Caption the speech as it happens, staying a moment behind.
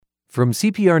From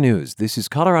CPR News, this is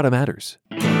Colorado Matters.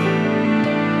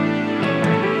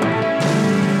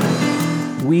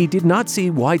 We did not see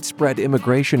widespread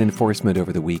immigration enforcement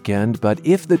over the weekend, but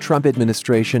if the Trump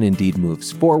administration indeed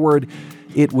moves forward,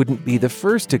 it wouldn't be the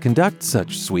first to conduct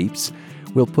such sweeps.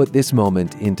 We'll put this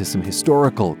moment into some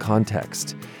historical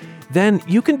context. Then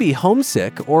you can be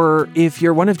homesick, or if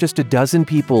you're one of just a dozen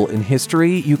people in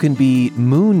history, you can be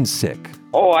moonsick.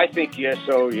 Oh, I think yes.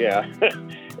 Oh, yeah.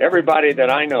 Everybody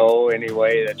that I know,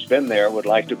 anyway, that's been there would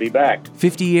like to be back.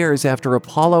 50 years after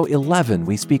Apollo 11,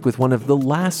 we speak with one of the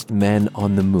last men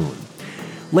on the moon.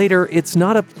 Later, it's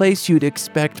not a place you'd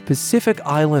expect Pacific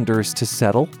Islanders to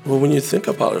settle. Well, when you think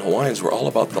about it, Hawaiians, we're all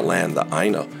about the land, the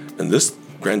Aina. And this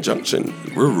Grand Junction,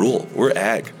 we're rural, we're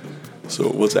ag. So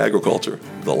what's agriculture?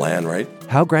 The land, right?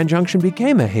 How Grand Junction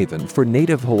became a haven for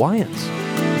native Hawaiians.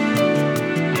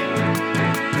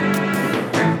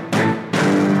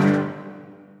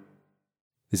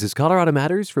 This is Colorado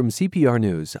Matters from CPR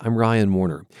News. I'm Ryan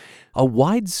Warner. A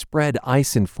widespread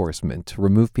ICE enforcement to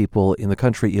remove people in the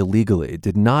country illegally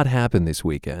did not happen this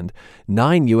weekend.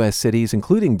 9 U.S. cities,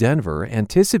 including Denver,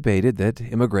 anticipated that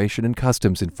Immigration and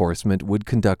Customs Enforcement would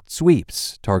conduct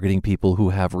sweeps targeting people who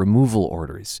have removal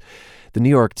orders. The New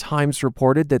York Times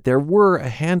reported that there were a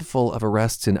handful of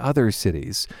arrests in other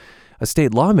cities. A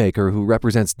state lawmaker who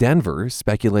represents Denver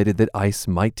speculated that ICE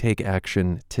might take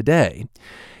action today.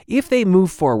 If they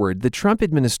move forward, the Trump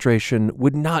administration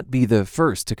would not be the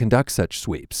first to conduct such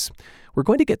sweeps. We're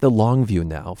going to get the long view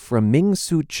now from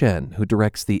Ming-Soo Chen, who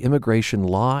directs the Immigration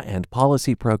Law and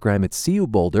Policy Program at CU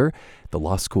Boulder, the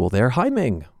law school there. Hi,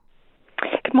 Ming.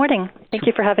 Good morning. Thank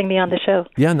you for having me on the show.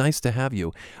 Yeah, nice to have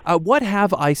you. What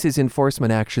have ICE's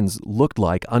enforcement actions looked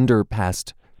like under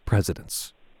past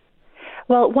presidents?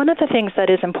 Well, one of the things that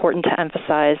is important to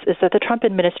emphasize is that the Trump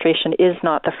administration is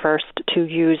not the first to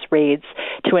use raids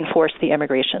to enforce the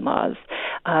immigration laws.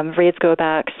 Raids go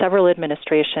back several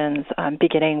administrations,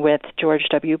 beginning with George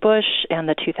W. Bush and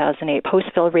the 2008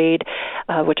 Postville raid,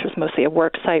 which was mostly a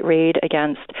worksite raid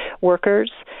against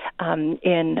workers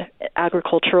in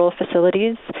agricultural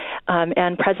facilities.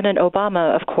 And President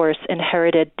Obama, of course,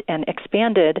 inherited and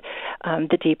expanded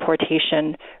the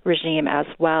deportation regime as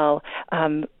well,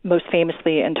 most famously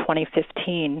in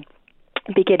 2015,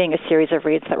 beginning a series of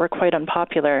raids that were quite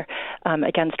unpopular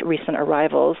against recent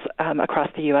arrivals across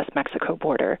the U.S.-Mexico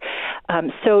border.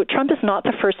 So Trump is not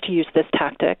the first to use this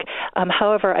tactic.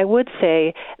 However, I would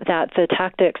say that the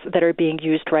tactics that are being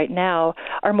used right now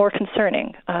are more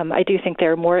concerning. I do think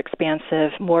they're more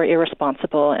expansive, more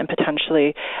irresponsible, and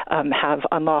potentially have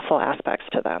unlawful aspects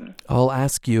to them. I'll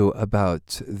ask you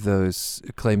about those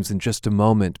claims in just a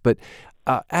moment, but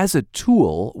as a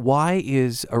tool, why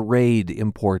is a raid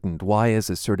important? Why is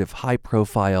a sort of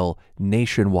high-profile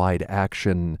nationwide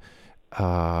action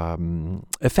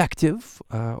effective?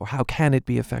 Or how can it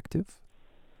be effective?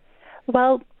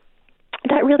 Well,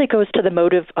 that really goes to the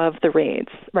motive of the raids,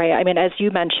 right? I mean, as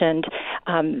you mentioned,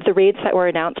 the raids that were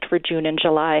announced for June and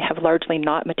July have largely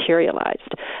not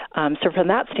materialized. So from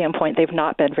that standpoint, they've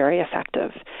not been very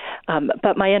effective.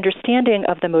 But my understanding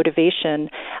of the motivation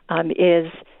is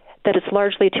that it's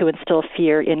largely to instill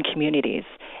fear in communities.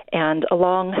 And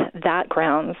along that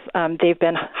grounds, they've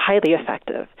been highly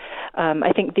effective.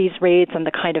 I think these raids and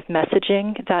the kind of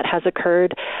messaging that has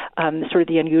occurred, sort of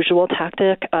the unusual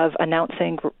tactic of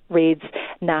announcing raids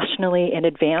nationally in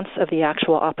advance of the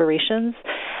actual operations,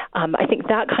 I think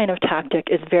that kind of tactic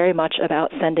is very much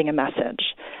about sending a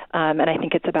message. And I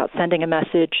think it's about sending a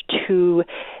message to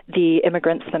the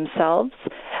immigrants themselves,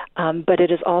 but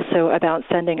it is also about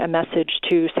sending a message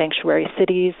to sanctuary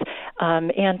cities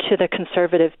and to the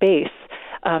conservative base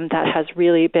that has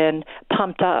really been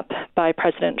pumped up by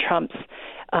President Trump's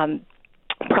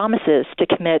promises to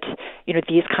commit,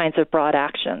 these kinds of broad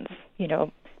actions.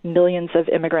 Millions of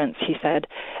immigrants, he said,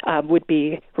 would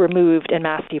be removed in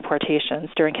mass deportations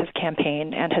during his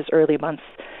campaign and his early months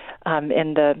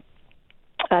in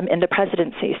the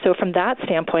presidency. So from that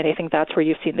standpoint, I think that's where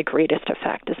you've seen the greatest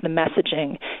effect, is the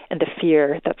messaging and the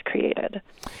fear that's created.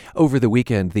 Over the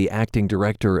weekend, the acting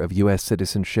director of U.S.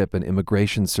 Citizenship and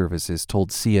Immigration Services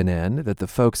told CNN that the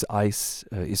folks ICE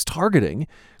is targeting,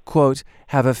 quote,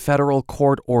 have a federal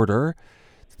court order,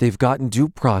 they've gotten due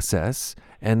process,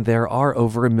 and there are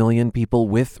over 1 million people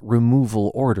with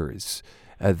removal orders.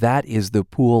 That is the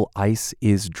pool ICE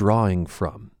is drawing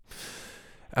from.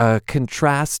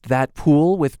 Contrast that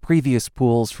pool with previous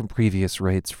pools from previous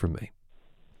raids for me.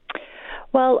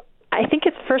 Well, I think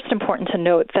it's first important to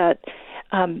note that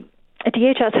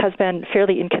DHS has been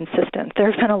fairly inconsistent. There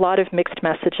have been a lot of mixed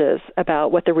messages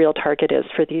about what the real target is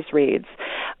for these raids.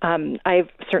 I've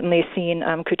certainly seen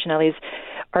Cuccinelli's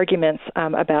arguments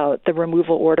about the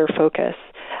removal order focus.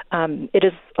 It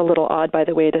is a little odd, by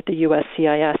the way, that the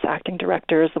USCIS acting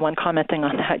director is the one commenting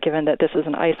on that, given that this is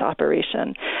an ICE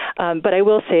operation. But I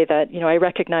will say that, I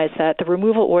recognize that the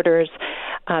removal orders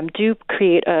do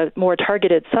create a more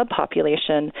targeted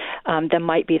subpopulation than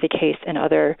might be the case in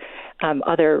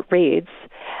other raids.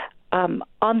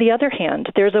 On the other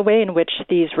hand, there's a way in which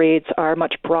these raids are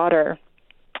much broader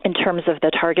in terms of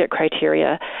the target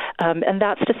criteria, and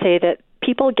that's to say that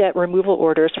people get removal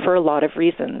orders for a lot of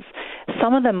reasons.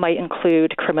 Some of them might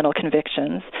include criminal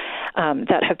convictions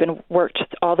that have been worked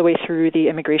all the way through the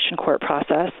immigration court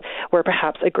process, where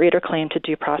perhaps a greater claim to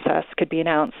due process could be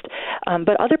announced.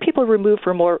 But other people remove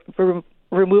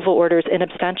removal orders in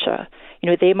absentia.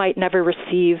 They might never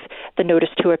receive the notice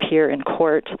to appear in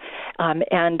court.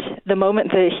 And the moment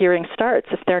the hearing starts,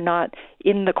 if they're not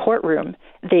in the courtroom,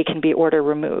 they can be order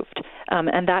removed.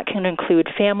 And that can include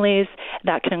families,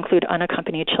 that can include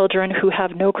unaccompanied children who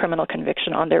have no criminal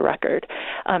conviction on their record.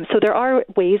 So there are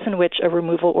ways in which a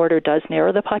removal order does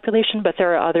narrow the population, but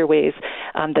there are other ways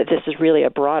that this is really a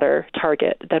broader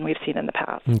target than we've seen in the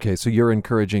past. Okay, so you're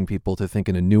encouraging people to think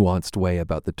in a nuanced way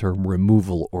about the term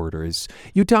removal orders.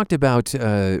 You talked about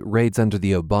raids under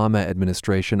the Obama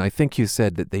administration. I think you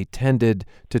said that they tended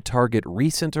to target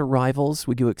recent arrivals.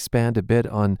 Would you expand a bit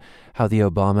on how the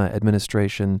Obama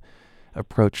administration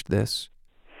approached this?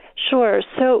 Sure.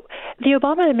 So the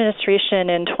Obama administration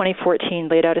in 2014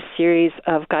 laid out a series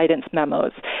of guidance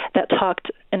memos that talked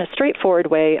in a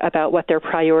straightforward way about what their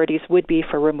priorities would be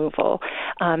for removal.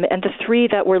 And the three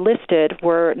that were listed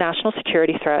were national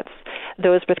security threats,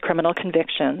 those with criminal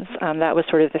convictions. That was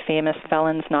sort of the famous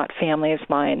felons, not families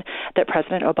line that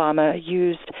President Obama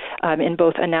used in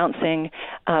both announcing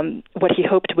what he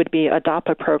hoped would be a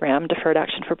DAPA program, Deferred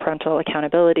Action for Parental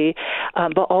Accountability,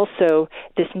 but also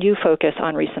this new focus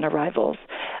on recent arrivals.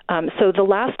 So the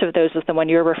last of those is the one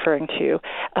you're referring to.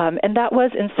 And that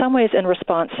was in some ways in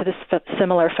response to this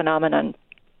similar phenomenon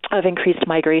of increased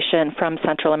migration from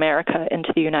Central America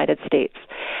into the United States.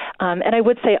 And I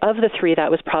would say of the three, that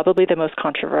was probably the most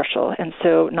controversial. And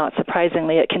so not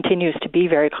surprisingly, it continues to be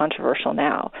very controversial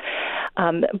now.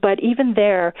 But even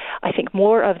there, I think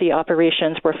more of the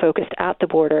operations were focused at the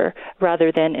border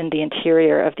rather than in the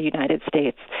interior of the United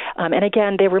States. And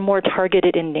again, they were more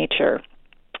targeted in nature.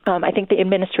 I think the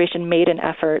administration made an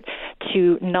effort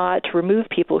to not remove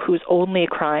people whose only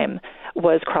crime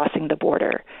was crossing the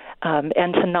border,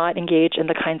 and to not engage in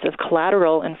the kinds of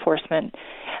collateral enforcement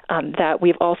that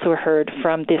we've also heard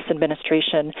from this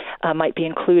administration might be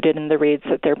included in the raids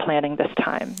that they're planning this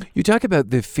time. You talk about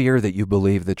the fear that you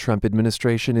believe the Trump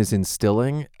administration is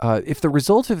instilling. If the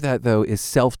result of that, though, is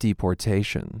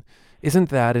self-deportation, isn't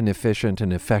that an efficient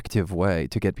and effective way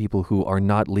to get people who are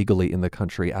not legally in the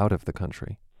country out of the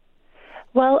country?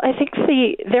 Well, I think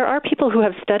there are people who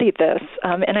have studied this,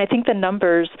 and I think the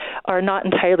numbers are not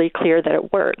entirely clear that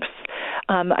it works.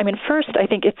 First, I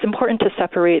think it's important to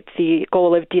separate the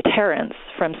goal of deterrence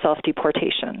from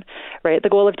self-deportation, right? The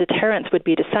goal of deterrence would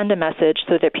be to send a message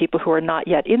so that people who are not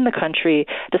yet in the country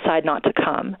decide not to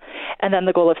come. And then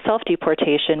the goal of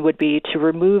self-deportation would be to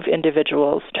remove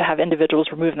individuals, to have individuals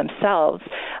remove themselves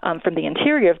from the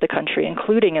interior of the country,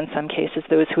 including in some cases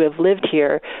those who have lived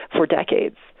here for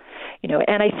decades.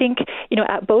 And I think,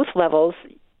 at both levels,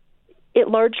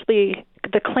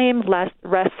 the claim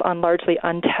rests on largely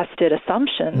untested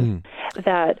assumptions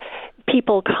that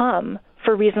people come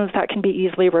for reasons that can be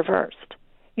easily reversed.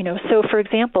 So for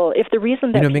example, if the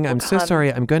reason that Ming, I'm so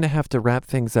sorry. I'm going to have to wrap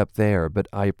things up there, but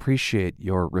I appreciate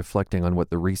your reflecting on what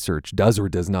the research does or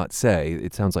does not say.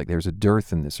 It sounds like there's a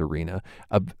dearth in this arena.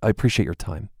 I appreciate your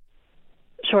time.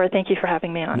 Sure. Thank you for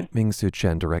having me on. Ming-Hsu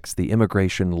Chen directs the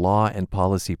Immigration Law and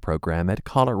Policy Program at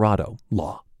Colorado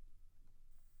Law.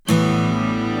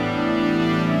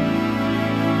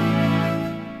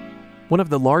 One of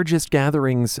the largest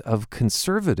gatherings of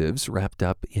conservatives wrapped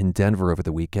up in Denver over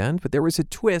the weekend, but there was a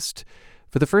twist.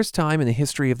 For the first time in the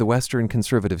history of the Western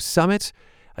Conservative Summit,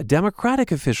 a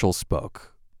Democratic official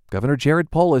spoke. Governor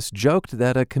Jared Polis joked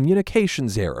that a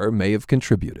communications error may have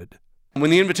contributed. When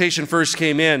the invitation first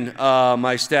came in,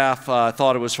 my staff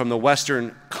thought it was from the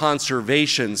Western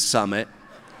Conservation Summit.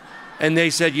 And they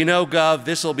said, Gov,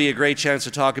 this will be a great chance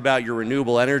to talk about your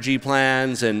renewable energy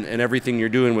plans and everything you're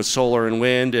doing with solar and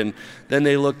wind. And then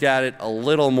they looked at it a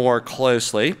little more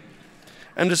closely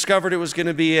and discovered it was going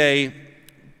to be a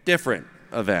different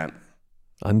event.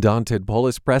 Undaunted,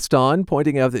 Polis pressed on,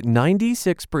 pointing out that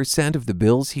 96% of the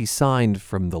bills he signed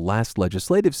from the last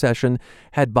legislative session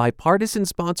had bipartisan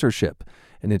sponsorship,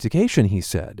 an indication, he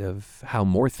said, of how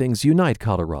more things unite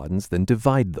Coloradans than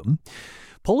divide them.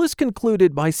 Polis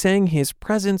concluded by saying his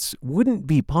presence wouldn't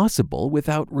be possible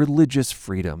without religious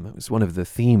freedom. It was one of the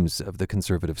themes of the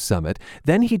Conservative Summit.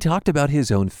 Then he talked about his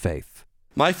own faith.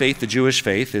 My faith, the Jewish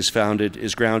faith, is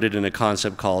grounded in a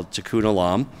concept called tikkun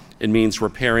olam. It means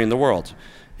repairing the world.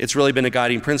 It's really been a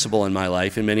guiding principle in my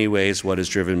life, in many ways what has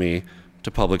driven me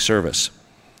to public service.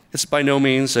 It's by no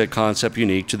means a concept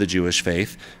unique to the Jewish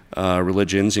faith.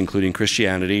 Religions, including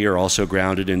Christianity, are also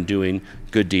grounded in doing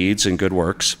good deeds and good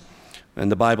works. And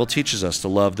the Bible teaches us to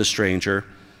love the stranger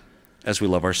as we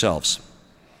love ourselves.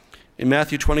 In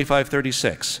Matthew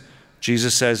 25:36,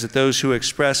 Jesus says that those who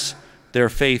express their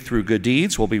faith through good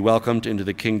deeds will be welcomed into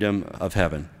the kingdom of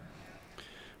heaven.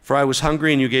 For I was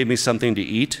hungry and you gave me something to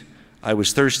eat. I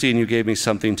was thirsty and you gave me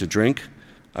something to drink.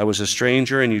 I was a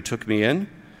stranger and you took me in.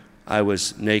 I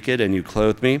was naked and you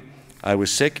clothed me. I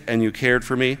was sick and you cared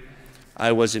for me.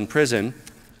 I was in prison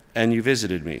and you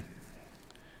visited me.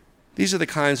 These are the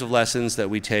kinds of lessons that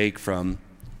we take from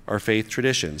our faith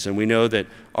traditions. And we know that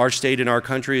our state and our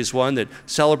country is one that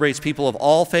celebrates people of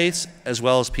all faiths as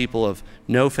well as people of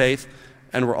no faith.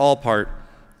 And we're all part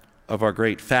of our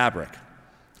great fabric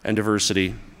and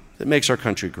diversity that makes our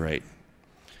country great.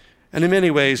 And in many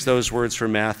ways, those words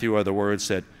from Matthew are the words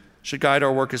that should guide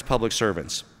our work as public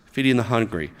servants, feeding the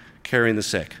hungry, carrying the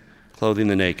sick, clothing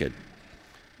the naked.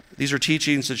 These are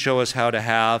teachings that show us how to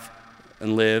have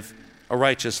and live a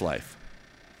righteous life.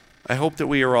 I hope that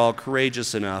we are all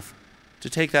courageous enough to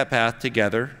take that path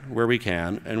together where we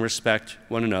can and respect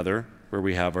one another where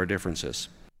we have our differences.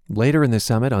 Later in the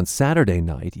summit on Saturday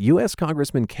night, U.S.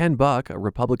 Congressman Ken Buck, a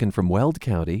Republican from Weld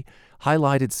County,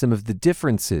 highlighted some of the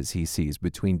differences he sees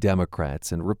between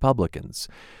Democrats and Republicans.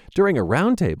 During a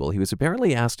roundtable, he was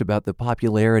apparently asked about the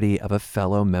popularity of a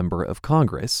fellow member of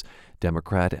Congress,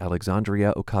 Democrat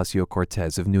Alexandria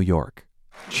Ocasio-Cortez of New York.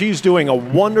 She's doing a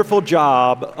wonderful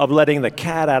job of letting the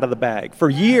cat out of the bag. For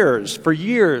years,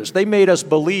 they made us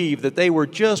believe that they were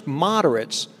just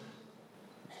moderates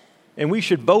and we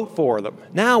should vote for them.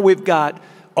 Now we've got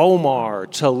Omar,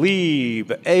 Tlaib,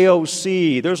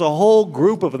 AOC. There's a whole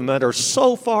group of them that are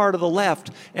so far to the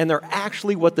left, and they're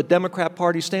actually what the Democrat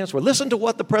Party stands for. Listen to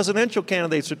what the presidential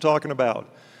candidates are talking about.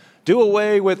 Do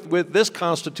away with this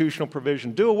constitutional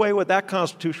provision. Do away with that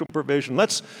constitutional provision.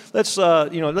 Let's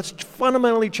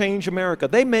fundamentally change America.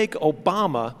 They make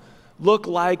Obama look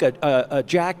like a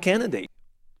Jack Kennedy.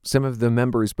 Some of the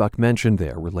members Buck mentioned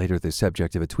there were later the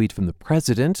subject of a tweet from the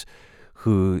president,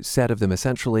 who said of them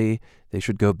essentially they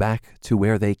should go back to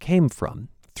where they came from.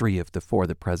 3 of the 4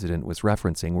 the president was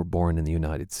referencing were born in the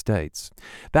United States.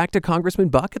 Back to Congressman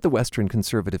Buck at the Western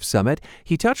Conservative Summit.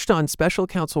 He touched on Special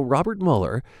Counsel Robert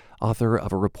Mueller, author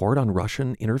of a report on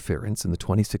Russian interference in the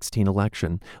 2016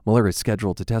 election. Mueller is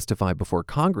scheduled to testify before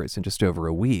Congress in just over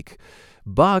a week.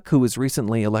 Buck, who was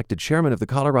recently elected chairman of the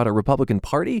Colorado Republican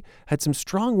Party, had some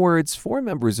strong words for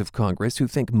members of Congress who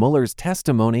think Mueller's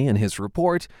testimony and his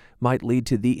report might lead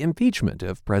to the impeachment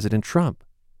of President Trump.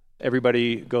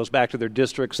 Everybody goes back to their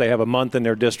districts. They have a month in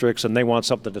their districts, and they want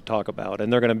something to talk about,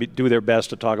 and they're going to do their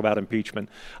best to talk about impeachment.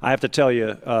 I have to tell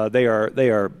you, they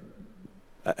are.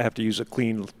 I have to use a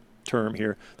clean term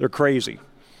here. They're crazy.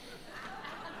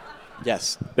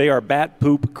 Yes, they are bat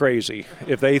poop crazy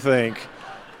if they think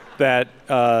that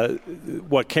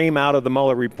what came out of the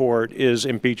Mueller report is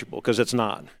impeachable, because it's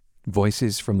not.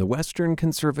 Voices from the Western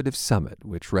Conservative Summit,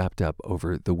 which wrapped up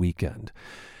over the weekend.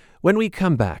 When we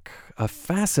come back, a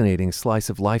fascinating slice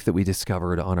of life that we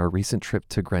discovered on our recent trip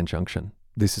to Grand Junction.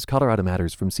 This is Colorado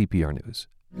Matters from CPR News.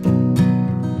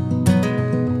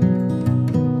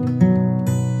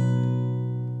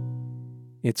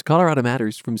 It's Colorado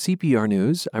Matters from CPR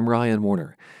News. I'm Ryan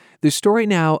Warner. The story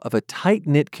now of a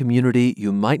tight-knit community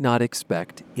you might not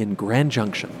expect in Grand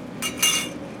Junction.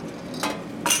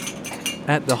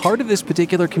 At the heart of this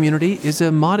particular community is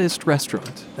a modest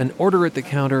restaurant, an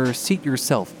order-at-the-counter,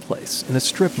 seat-yourself place in a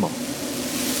strip mall.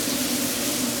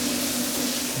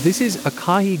 This is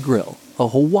Akahi Grill, a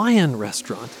Hawaiian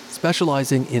restaurant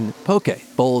specializing in poke,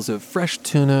 bowls of fresh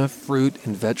tuna, fruit,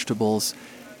 and vegetables.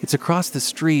 It's across the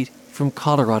street from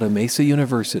Colorado Mesa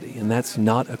University, and that's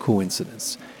not a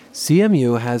coincidence.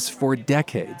 CMU has for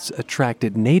decades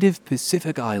attracted native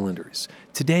Pacific Islanders,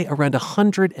 today around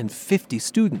 150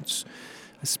 students.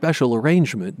 A special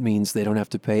arrangement means they don't have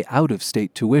to pay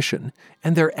out-of-state tuition,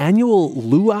 and their annual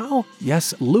luau,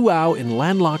 yes, luau in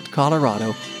landlocked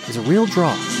Colorado, is a real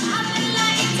draw.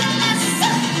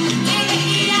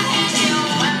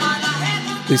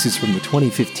 This is from the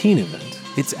 2015 event.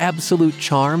 Its absolute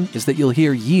charm is that you'll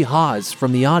hear yee-haws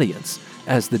from the audience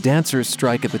as the dancers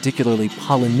strike a particularly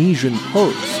Polynesian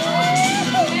pose.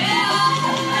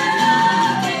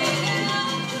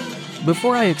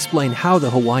 Before I explain how the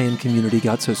Hawaiian community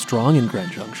got so strong in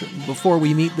Grand Junction, before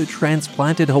we meet the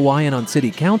transplanted Hawaiian on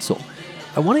City Council,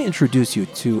 I want to introduce you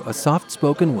to a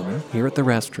soft-spoken woman here at the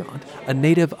restaurant, a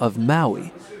native of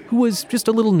Maui, who was just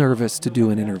a little nervous to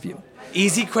do an interview.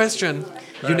 Easy question.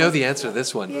 You know the answer to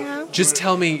this one. Yeah. Just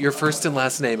tell me your first and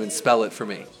last name and spell it for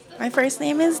me. My first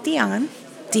name is Dion,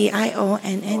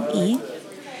 Dionne,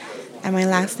 and my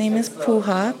last name is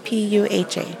Puha,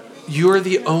 Puha, You're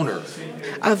the owner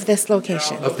of this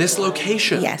location. of this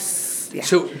location? Yes. Yeah.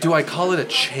 So do I call it a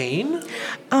chain?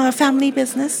 Family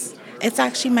business. It's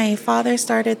actually my father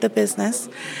started the business.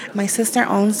 My sister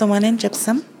owns the one in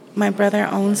Gypsum. My brother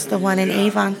owns the one in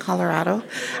Avon, Colorado.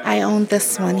 I own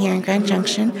this one here in Grand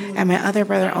Junction, and my other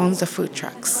brother owns the food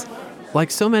trucks.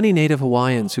 Like so many native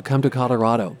Hawaiians who come to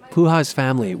Colorado, Puha's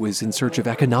family was in search of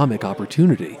economic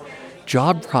opportunity.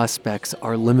 Job prospects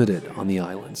are limited on the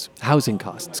islands. Housing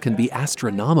costs can be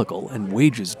astronomical and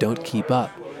wages don't keep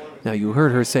up. Now, you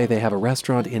heard her say they have a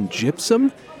restaurant in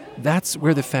Gypsum? That's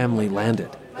where the family landed.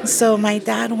 So my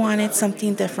dad wanted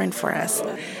something different for us.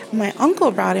 My uncle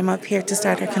brought him up here to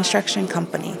start a construction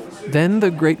company. Then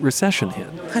the Great Recession hit.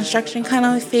 Construction kind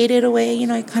of faded away,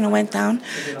 it kind of went down.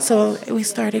 So we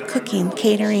started cooking,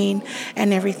 catering,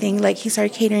 and everything. Like he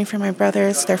started catering for my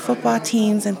brothers, their football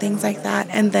teams, and things like that.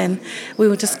 And then we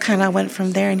would just kind of went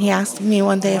from there. And he asked me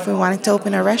one day if we wanted to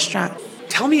open a restaurant.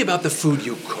 Tell me about the food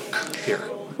you cook here.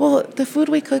 Well, the food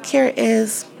we cook here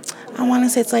is, I want to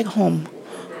say it's like home.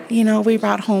 We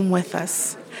brought home with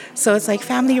us. So it's like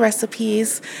family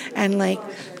recipes and like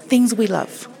things we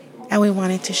love. And we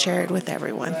wanted to share it with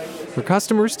everyone. Her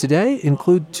customers today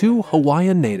include 2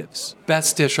 Hawaiian natives.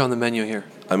 Best dish on the menu here.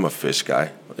 I'm a fish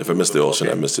guy. If I miss the ocean,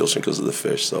 I miss the ocean because of the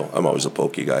fish, so I'm always a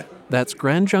poke guy. That's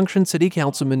Grand Junction City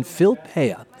Councilman Phil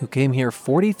Peya, who came here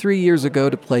 43 years ago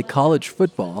to play college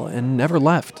football and never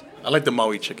left. I like the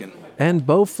Maui chicken. And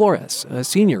Bo Flores, a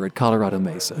senior at Colorado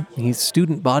Mesa. He's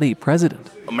student body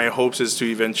president. My hopes is to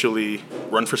eventually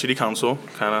run for city council,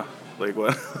 kind of like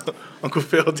what Uncle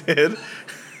Phil did.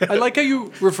 I like how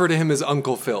you refer to him as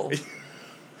Uncle Phil.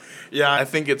 Yeah, I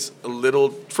think it's a little,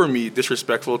 for me,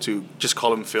 disrespectful to just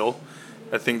call him Phil.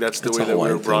 I think that's the way that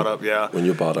we were brought up, yeah. When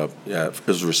you're brought up, yeah,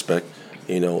 because of respect.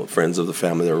 Friends of the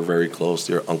family that were very close,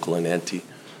 their uncle and auntie.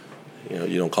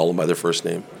 You don't call them by their first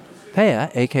name.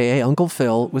 Peya, a.k.a. Uncle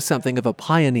Phil, was something of a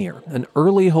pioneer, an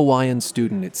early Hawaiian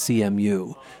student at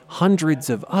CMU. Hundreds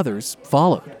of others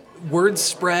followed. Word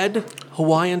spread,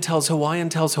 Hawaiian tells Hawaiian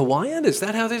tells Hawaiian? Is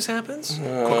that how this happens?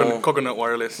 Coconut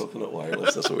wireless. Coconut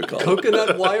wireless, that's what we call it.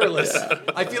 Coconut wireless. Yeah.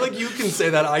 I feel like you can say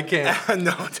that, I can't.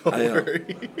 No, don't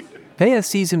worry. Peya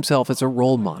sees himself as a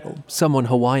role model, someone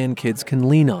Hawaiian kids can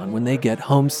lean on when they get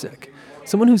homesick.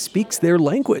 Someone who speaks their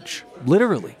language,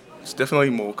 literally. It's definitely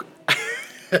moke.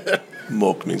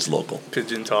 Moke means local.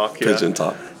 Pigeon talk, yeah. Pigeon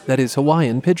talk. That is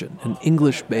Hawaiian Pidgin, an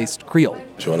English-based Creole.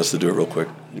 Do you want us to do it real quick?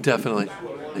 Definitely.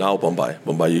 Now, Bombay.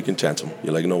 Bombay, you can chant them.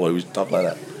 You're like, no, what? We talk like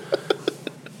that.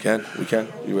 We can.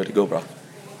 You ready to go, bro?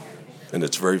 And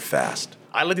it's very fast.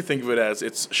 I like to think of it as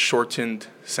it's shortened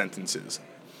sentences.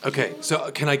 Okay,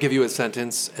 so can I give you a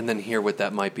sentence and then hear what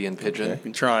that might be in Pidgin? Okay. You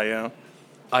can try, yeah.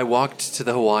 I walked to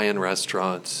the Hawaiian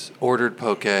restaurant, ordered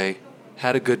poke,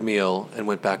 had a good meal, and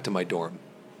went back to my dorm.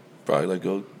 Probably like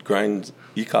go grind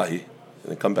ikahi and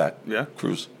then come back. Yeah.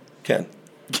 Cruise. Can.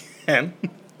 And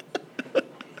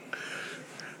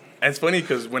it's funny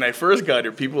because when I first got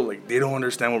here, people they don't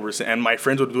understand what we're saying, and my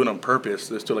friends would do it on purpose.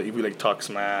 Just to if we talk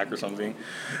smack or something,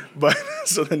 but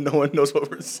so that no one knows what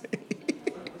we're saying.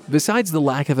 Besides the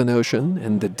lack of an ocean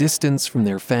and the distance from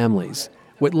their families,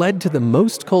 what led to the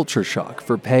most culture shock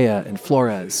for Peya and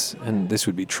Flores, and this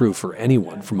would be true for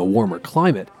anyone from a warmer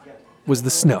climate, was the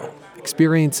snow,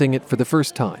 experiencing it for the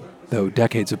first time, though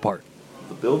decades apart.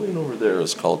 The building over there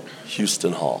is called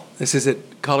Houston Hall. This is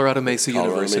at Colorado Mesa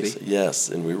University. Mesa, yes,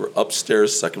 and we were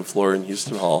upstairs, second floor in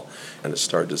Houston Hall, and it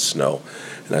started to snow.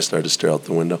 And I started to stare out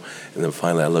the window, and then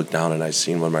finally I looked down and I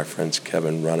seen one of my friends,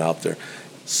 Kevin, run out there.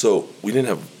 So we didn't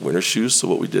have winter shoes, so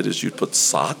what we did is you'd put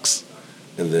socks,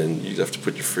 and then you'd have to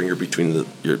put your finger between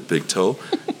your big toe,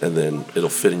 and then it'll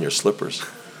fit in your slippers.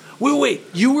 Wait,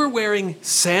 you were wearing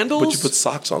sandals? But you put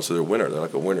socks on, so they're winter. They're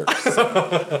like a winter.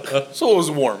 So it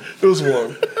was warm. It was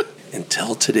warm.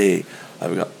 Until today,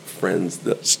 I've got friends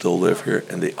that still live here,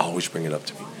 and they always bring it up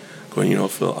to me. Going,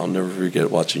 Phil, I'll never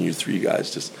forget watching you 3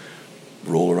 guys just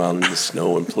roll around in the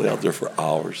snow and play out there for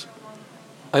hours.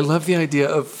 I love the idea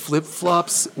of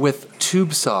flip-flops with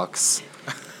tube socks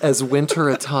as winter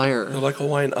attire. They're like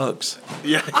Hawaiian Uggs.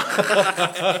 Yeah.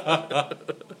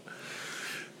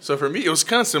 So for me, it was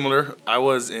kind of similar. I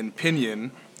was in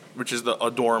Pinion, which is a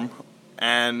dorm,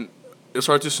 and It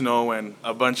started to snow, and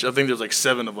I think there's like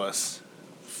 7 of us.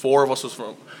 4 of us was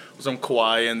from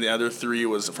Kauai, and the other 3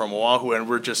 was from Oahu, and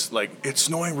we're just like, it's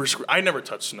snowing. I never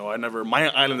touch snow. My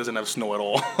island doesn't have snow at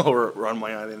all, or on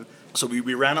my island. So we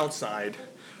ran outside.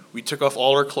 We took off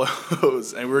all our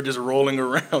clothes, and we were just rolling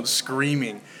around,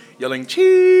 screaming, yelling,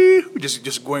 "Chee!"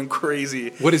 Just going crazy.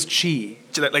 What is chi?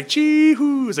 Like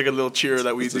chee-hoo. It's like a little cheer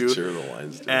that we do. It's a cheer the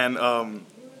Hawaiians do. And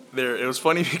it was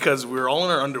funny because we were all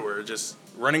in our underwear, just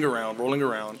running around, rolling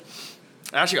around.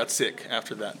 I actually got sick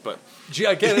after that, but... Gee,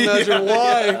 I can't imagine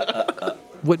why.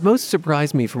 What most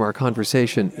surprised me from our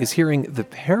conversation is hearing the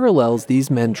parallels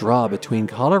these men draw between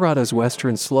Colorado's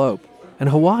western slope and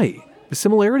Hawaii, the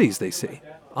similarities they see.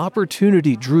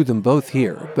 Opportunity drew them both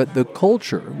here, but the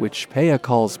culture, which Pea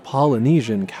calls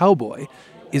Polynesian cowboy,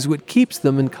 is what keeps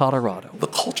them in Colorado. The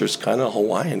culture's kind of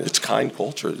Hawaiian. It's kind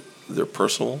culture. They're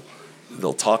personal.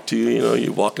 They'll talk to you.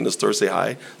 You walk in the store, say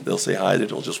hi. They'll say hi.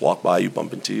 They'll just walk by you,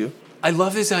 bump into you. I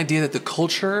love this idea that the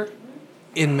culture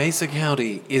in Mesa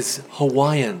County is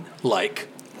Hawaiian-like.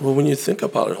 Well, when you think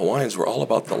about it, Hawaiians, we're all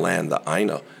about the land, the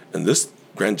Aina. And this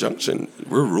Grand Junction,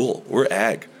 we're rural. We're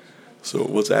ag. So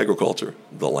what's agriculture?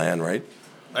 The land, right?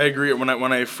 I agree. When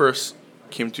I first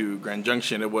came to Grand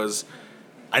Junction,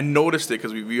 I noticed it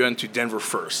because we went to Denver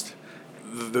first.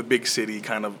 The big city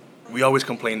kind of, we always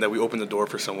complained that we opened the door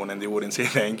for someone and they wouldn't say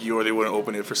thank you, or they wouldn't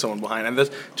open it for someone behind. And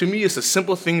to me, it's the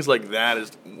simple things like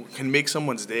that can make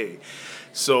someone's day.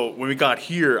 So when we got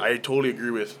here, I totally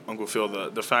agree with Uncle Phil,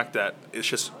 the fact that it's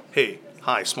just, hey,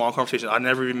 hi, small conversation. I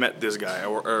never even met this guy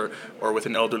or with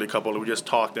an elderly couple. We just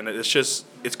talked, and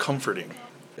it's comforting.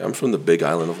 Yeah, I'm from the big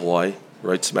island of Hawaii.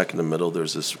 Right smack in the middle,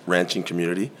 there's this ranching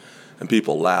community, and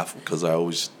people laugh because I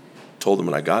always told them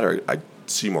when I got here, I'd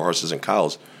see more horses and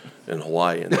cows in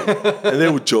Hawaii. And they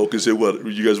would joke and say, "What,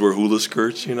 you guys wear hula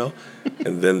skirts, And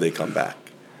then they come back,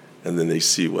 and then they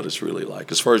see what it's really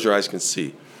like. As far as your eyes can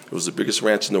see, it was the biggest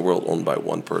ranch in the world owned by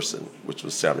one person, which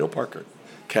was Samuel Parker.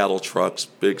 Cattle trucks,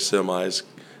 big semis.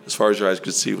 As far as your eyes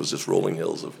could see, it was just rolling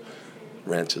hills of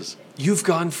ranches. You've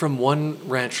gone from one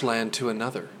ranch land to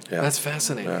another. Yeah. That's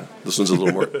fascinating. Yeah. This one's a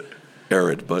little more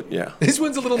arid, but yeah. This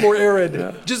one's a little more arid.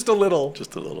 Yeah. Just a little.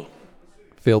 Just a little.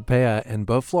 Phil Pea and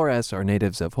Beau Flores are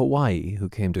natives of Hawaii who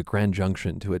came to Grand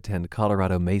Junction to attend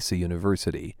Colorado Mesa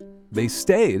University. They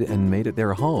stayed and made it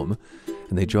their home,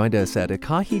 and they joined us at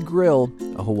Ikahi Grill,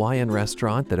 a Hawaiian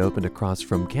restaurant that opened across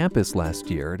from campus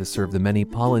last year to serve the many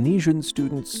Polynesian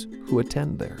students who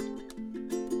attend there.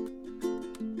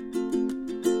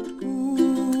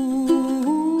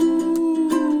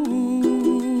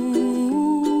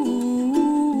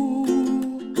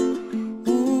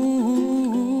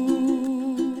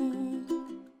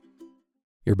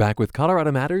 You're back with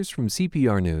Colorado Matters from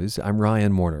CPR News. I'm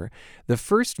Ryan Warner. The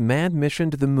first manned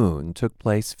mission to the moon took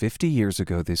place 50 years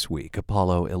ago this week,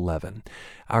 Apollo 11.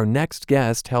 Our next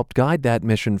guest helped guide that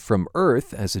mission from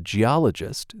Earth as a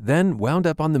geologist, then wound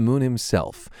up on the moon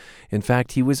himself. In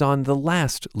fact, he was on the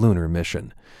last lunar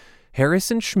mission.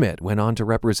 Harrison Schmitt went on to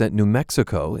represent New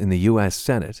Mexico in the U.S.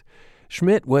 Senate.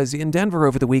 Schmitt was in Denver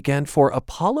over the weekend for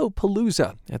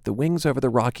Apollo-Palooza at the Wings Over the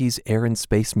Rockies Air and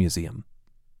Space Museum.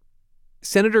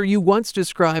 Senator, you once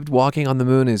described walking on the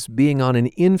moon as being on an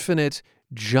infinite,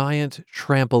 giant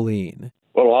trampoline.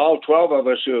 Well, all 12 of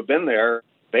us who have been there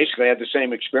basically had the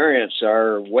same experience.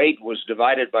 Our weight was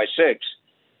divided by 6.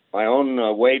 My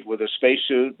own weight with a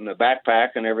spacesuit and a backpack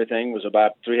and everything was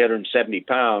about 370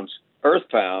 pounds, Earth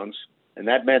pounds, and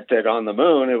that meant that on the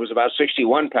moon it was about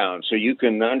 61 pounds. So you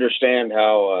can understand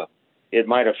how it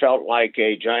might have felt like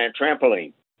a giant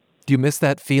trampoline. Do you miss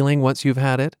that feeling once you've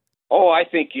had it? Oh, I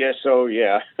think yes. Oh,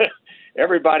 yeah.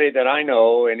 Everybody that I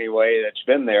know, anyway, that's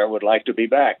been there would like to be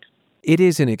back. It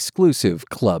is an exclusive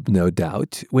club, no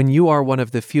doubt. When you are one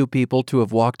of the few people to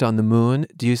have walked on the moon,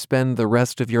 do you spend the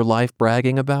rest of your life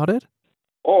bragging about it?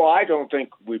 Oh, I don't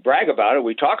think we brag about it.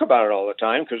 We talk about it all the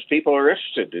time because people are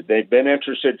interested. They've been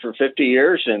interested for 50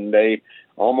 years, and they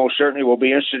almost certainly will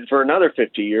be interested for another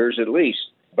 50 years at least.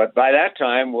 But by that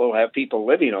time, we'll have people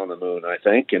living on the moon, I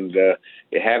think, and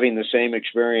having the same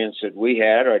experience that we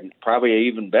had, or probably an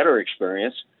even better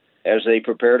experience, as they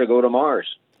prepare to go to Mars.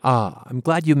 I'm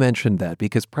glad you mentioned that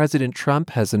because President Trump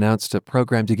has announced a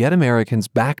program to get Americans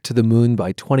back to the moon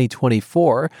by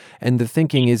 2024, and the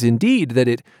thinking is indeed that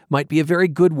it might be a very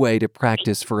good way to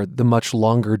practice for the much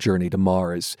longer journey to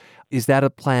Mars. Is that a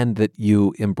plan that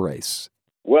you embrace?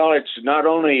 Well, it's not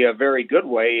only a very good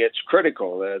way, it's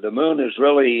critical. The moon is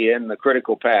really in the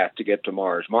critical path to get to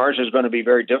Mars. Mars is going to be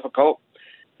very difficult.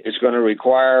 It's going to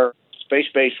require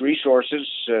space-based resources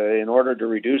in order to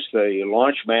reduce the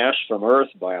launch mass from Earth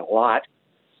by a lot,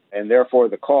 and therefore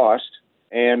the cost.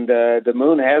 And the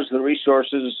moon has the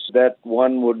resources that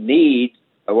one would need,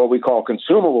 what we call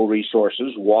consumable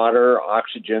resources, water,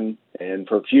 oxygen, and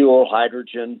for fuel,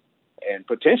 hydrogen, and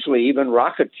potentially even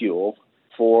rocket fuel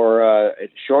for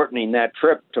shortening that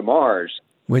trip to Mars.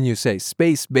 When you say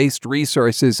space-based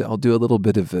resources, I'll do a little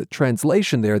bit of a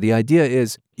translation there. The idea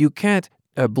is you can't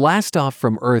blast off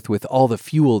from Earth with all the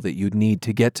fuel that you'd need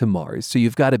to get to Mars. So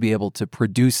you've got to be able to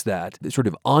produce that sort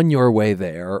of on your way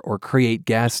there or create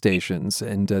gas stations.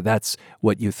 And that's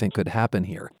what you think could happen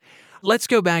here. Let's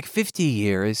go back 50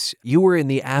 years. You were in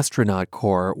the astronaut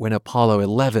corps when Apollo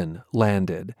 11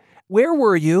 landed. Where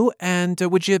were you? And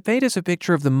would you paint us a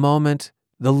picture of the moment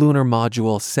the lunar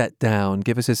module set down?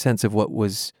 Give us a sense of what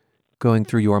was going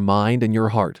through your mind and your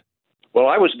heart. Well,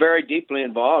 I was very deeply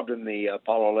involved in the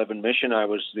Apollo 11 mission. I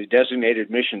was the designated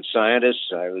mission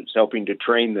scientist. I was helping to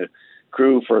train the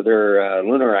crew for their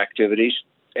lunar activities.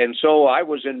 And so I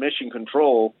was in mission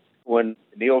control when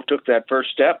Neil took that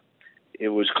first step. It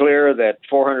was clear that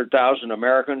 400,000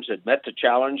 Americans had met the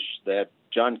challenge that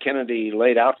John Kennedy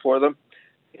laid out for them.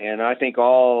 And I think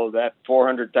all that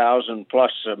 400,000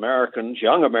 plus Americans,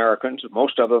 young Americans,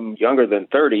 most of them younger than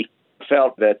 30,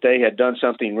 felt that they had done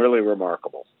something really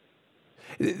remarkable.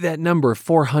 That number,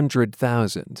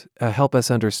 400,000, help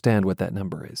us understand what that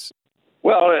number is.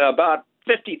 Well, about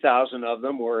 50,000 of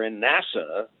them were in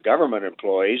NASA, government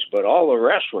employees, but all the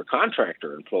rest were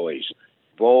contractor employees.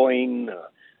 Boeing,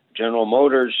 General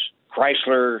Motors,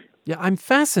 Chrysler. Yeah, I'm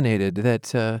fascinated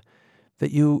that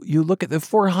you look at the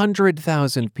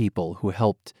 400,000 people who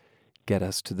helped get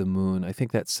us to the moon. I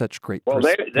think that's such great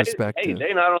perspective.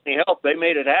 They not only helped, they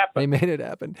made it happen. They made it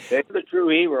happen. They're the true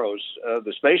heroes of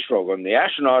the space program. The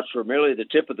astronauts were merely the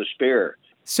tip of the spear.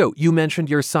 So you mentioned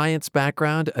your science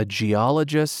background, a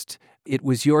geologist. It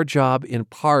was your job in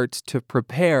part to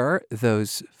prepare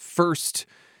those first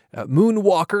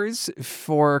moonwalkers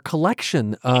for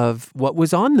collection of what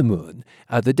was on the moon,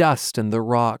 the dust and the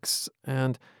rocks.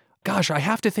 And gosh, I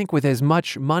have to think with as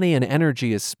much money and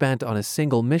energy as spent on a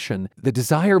single mission, the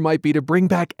desire might be to bring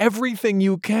back everything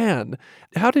you can.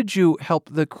 How did you help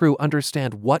the crew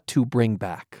understand what to bring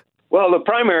back? Well, the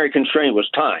primary constraint was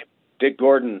time. Dick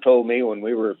Gordon told me when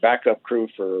we were backup crew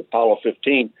for Apollo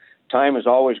 15, time is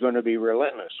always going to be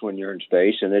relentless when you're in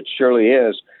space, and it surely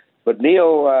is. But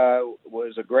Neil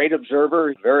was a great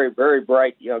observer, very, very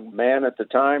bright young man at the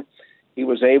time. He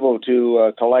was able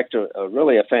to collect a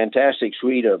really fantastic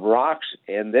suite of rocks,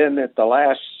 and then at the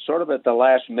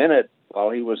last minute, while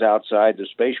he was outside the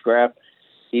spacecraft,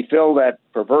 he filled that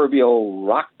proverbial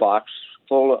rock box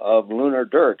full of lunar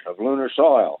dirt, of lunar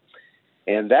soil.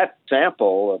 And that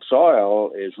sample of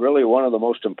soil is really one of the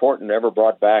most important ever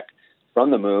brought back from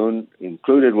the moon,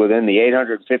 included within the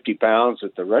 850 pounds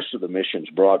that the rest of the missions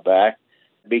brought back,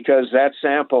 because that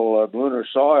sample of lunar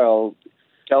soil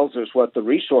tells us what the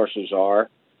resources are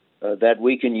that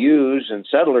we can use and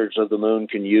settlers of the moon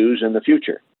can use in the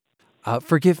future.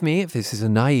 Forgive me if this is a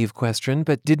naive question,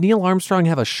 but did Neil Armstrong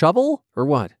have a shovel or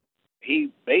what?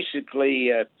 He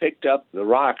basically picked up the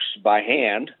rocks by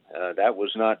hand. That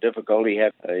was not difficult. He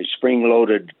had a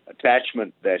spring-loaded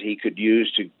attachment that he could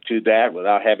use to that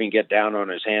without having to get down on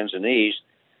his hands and knees.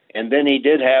 And then he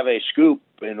did have a scoop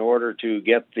in order to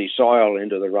get the soil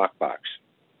into the rock box.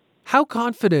 How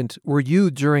confident were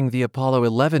you during the Apollo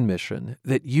 11 mission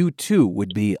that you too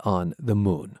would be on the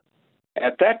moon?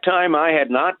 At that time, I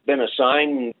had not been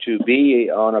assigned to be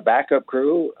on a backup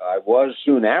crew. I was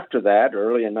soon after that,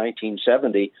 early in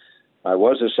 1970, I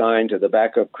was assigned to the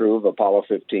backup crew of Apollo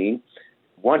 15.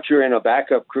 Once you're in a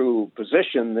backup crew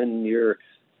position, then you're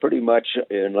pretty much,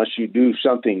 unless you do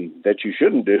something that you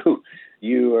shouldn't do,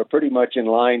 you are pretty much in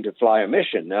line to fly a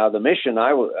mission. Now, the mission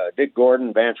Dick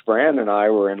Gordon, Vance Brand, and I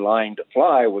were in line to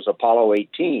fly was Apollo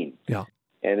 18. Yeah.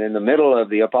 And in the middle of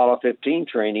the Apollo 15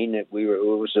 training, it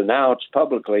was announced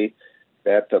publicly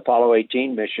that the Apollo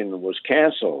 18 mission was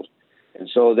canceled. And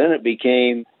so then it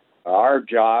became our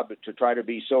job to try to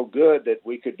be so good that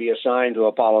we could be assigned to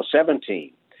Apollo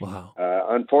 17. Wow.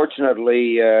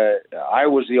 Unfortunately, I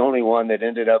was the only one that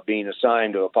ended up being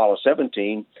assigned to Apollo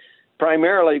 17,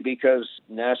 primarily because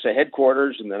NASA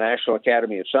headquarters and the National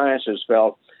Academy of Sciences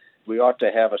felt we ought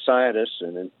to have a scientist,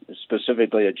 and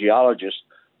specifically a geologist,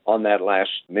 on that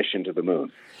last mission to the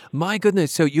moon. My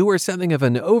goodness, so you were something of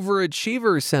an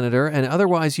overachiever, Senator, and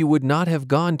otherwise you would not have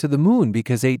gone to the moon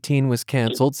because 18 was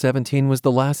canceled, 17 was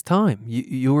the last time.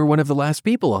 You were one of the last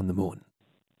people on the moon.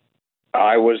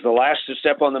 I was the last to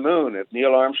step on the moon. If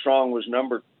Neil Armstrong was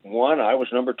number 1, I was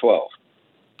number 12.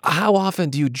 How often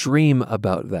do you dream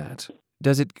about that?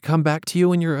 Does it come back to you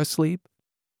when you're asleep?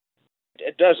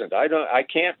 it doesn't. I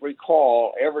can't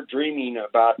recall ever dreaming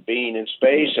about being in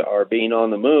space or being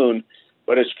on the moon,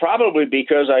 but it's probably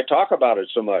because I talk about it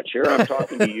so much. Here I'm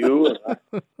talking to you,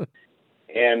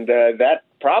 and that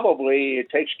probably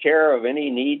takes care of any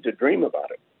need to dream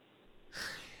about it.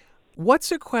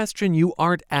 What's a question you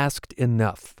aren't asked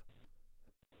enough?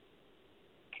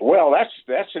 Well,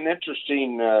 that's an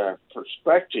interesting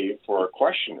perspective for a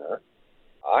questioner.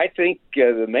 I think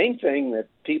the main thing that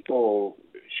people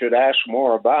should ask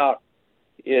more about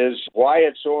is why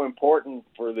it's so important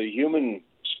for the human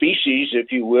species,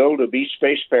 if you will, to be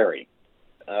spacefaring.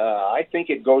 I think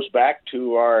it goes back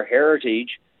to our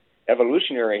heritage,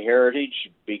 evolutionary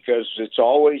heritage, because it's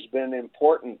always been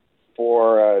important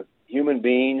for human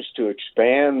beings to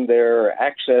expand their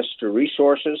access to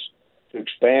resources, to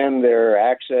expand their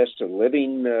access to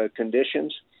living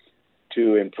conditions,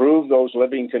 to improve those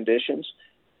living conditions.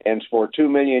 And for 2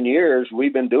 million years,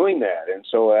 we've been doing that. And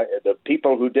so the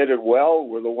people who did it well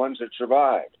were the ones that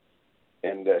survived.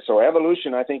 And so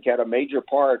evolution, I think, had a major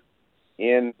part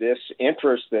in this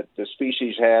interest that the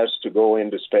species has to go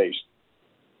into space.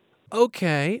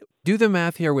 Okay, do the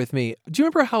math here with me. Do you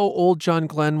remember how old John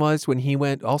Glenn was when he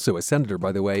went, also a senator,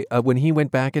 by the way, when he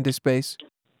went back into space?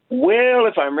 Well,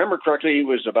 if I remember correctly, he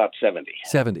was about 70.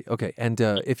 70, okay. And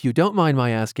if you don't mind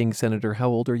my asking, Senator, how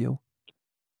old are you?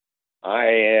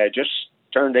 I just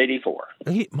turned 84.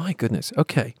 My goodness,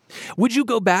 okay. Would you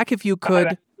go back if you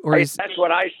could? That's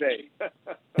what I say.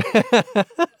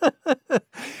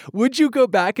 Would you go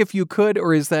back if you could,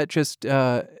 or is that just,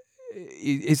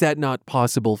 is that not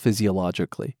possible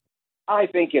physiologically? I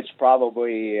think it's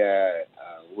probably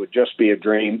would just be a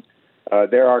dream.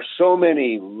 There are so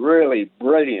many really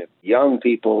brilliant young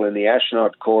people in the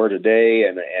astronaut corps today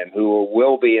and who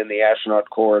will be in the astronaut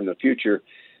corps in the future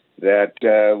that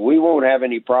we won't have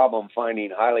any problem finding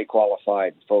highly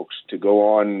qualified folks to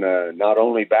go on not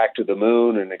only back to the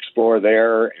moon and explore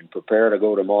there and prepare to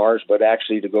go to Mars, but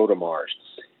actually to go to Mars.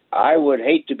 I would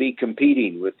hate to be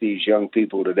competing with these young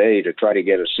people today to try to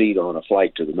get a seat on a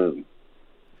flight to the moon.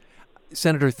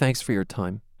 Senator, thanks for your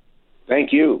time.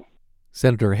 Thank you.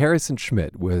 Senator Harrison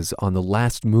Schmitt was on the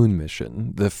last moon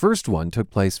mission. The first one took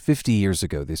place 50 years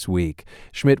ago this week.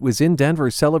 Schmitt was in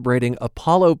Denver celebrating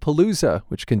Apollo-Palooza,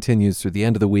 which continues through the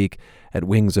end of the week at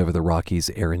Wings Over the Rockies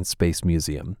Air and Space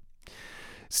Museum.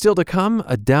 Still to come,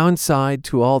 a downside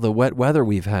to all the wet weather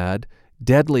we've had,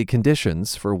 deadly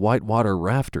conditions for whitewater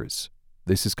rafters.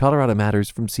 This is Colorado Matters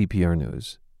from CPR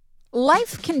News.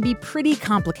 Life can be pretty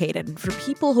complicated for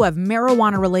people who have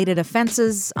marijuana-related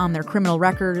offenses on their criminal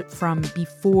record from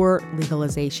before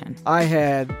legalization. I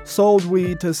had sold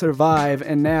weed to survive,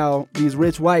 and now these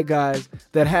rich white guys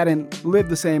that hadn't lived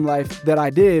the same life that I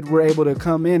did were able to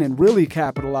come in and really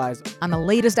capitalize. On the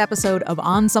latest episode of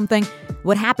On Something,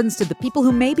 what happens to the people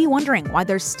who may be wondering why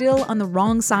they're still on the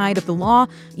wrong side of the law,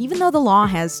 even though the law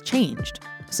has changed.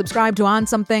 Subscribe to On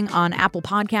Something on Apple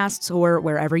Podcasts or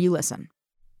wherever you listen.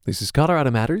 This is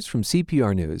Colorado Matters from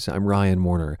CPR News. I'm Ryan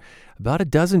Warner. About a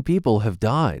dozen people have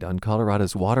died on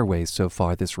Colorado's waterways so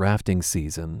far this rafting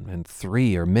season, and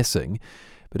 3 are missing.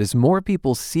 But as more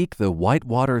people seek the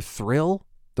whitewater thrill,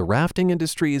 the rafting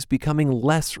industry is becoming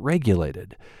less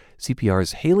regulated.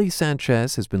 CPR's Haley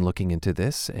Sanchez has been looking into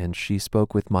this, and she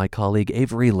spoke with my colleague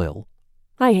Avery Lill.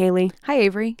 Hi, Haley. Hi,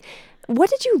 Avery. What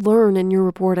did you learn in your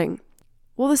reporting?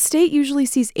 Well, the state usually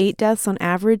sees 8 deaths on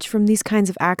average from these kinds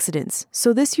of accidents,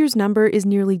 so this year's number is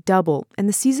nearly double, and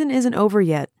the season isn't over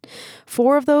yet.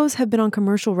 4 of those have been on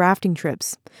commercial rafting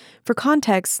trips. For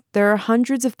context, there are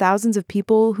hundreds of thousands of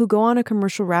people who go on a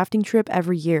commercial rafting trip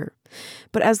every year.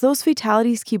 But as those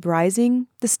fatalities keep rising,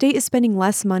 the state is spending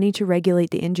less money to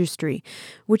regulate the industry,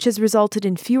 which has resulted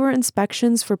in fewer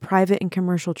inspections for private and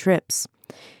commercial trips.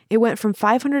 It went from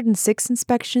 506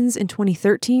 inspections in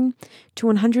 2013 to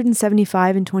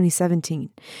 175 in 2017.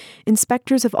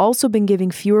 Inspectors have also been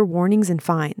giving fewer warnings and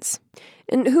fines.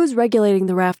 And who's regulating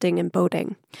the rafting and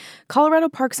boating? Colorado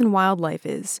Parks and Wildlife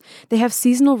is. They have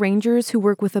seasonal rangers who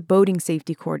work with a boating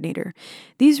safety coordinator.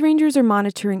 These rangers are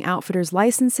monitoring outfitters'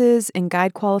 licenses and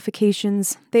guide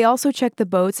qualifications. They also check the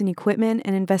boats and equipment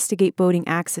and investigate boating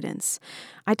accidents.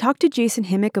 I talked to Jason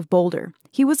Himmick of Boulder.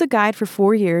 He was a guide for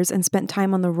 4 years and spent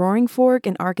time on the Roaring Fork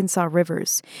and Arkansas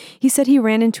rivers. He said he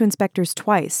ran into inspectors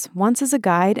twice, once as a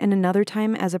guide and another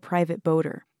time as a private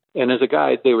boater. And as a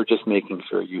guide, they were just making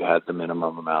sure you had the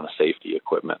minimum amount of safety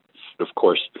equipment. Of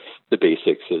course, the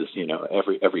basics is,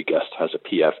 every guest has a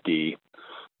PFD,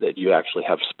 that you actually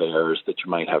have spares, that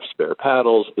you might have spare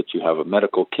paddles, that you have a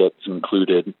medical kit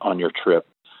included on your trip.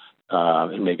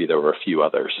 and maybe there were a few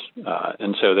others.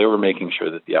 And so they were making sure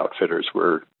that the outfitters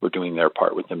were doing their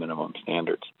part with the minimum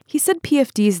standards. He said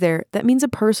PFDs there. That means a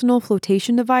personal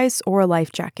flotation device or a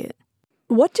life jacket.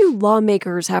 What do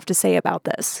lawmakers have to say about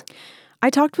this? I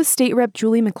talked with State Rep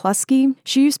Julie McCluskey.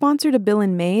 She sponsored a bill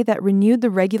in May that renewed the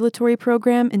regulatory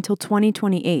program until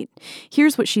 2028.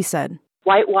 Here's what she said.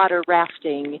 Whitewater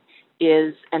rafting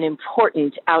is an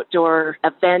important outdoor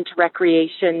event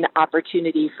recreation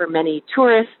opportunity for many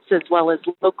tourists as well as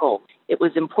locals. It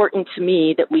was important to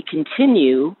me that we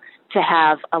continue to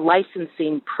have a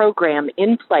licensing program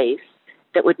in place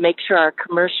that would make sure our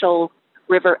commercial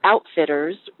river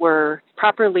outfitters were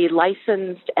properly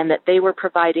licensed and that they were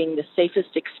providing the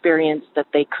safest experience that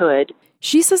they could.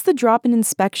 She says the drop in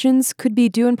inspections could be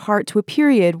due in part to a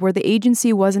period where the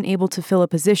agency wasn't able to fill a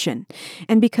position,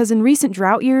 and because in recent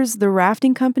drought years, the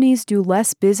rafting companies do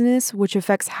less business, which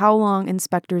affects how long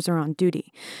inspectors are on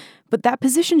duty. But that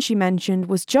position she mentioned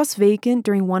was just vacant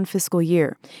during one fiscal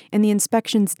year, and the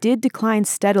inspections did decline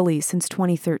steadily since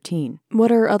 2013.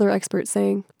 What are other experts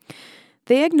saying?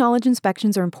 They acknowledge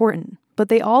inspections are important, but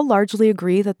they all largely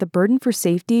agree that the burden for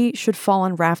safety should fall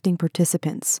on rafting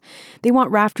participants. They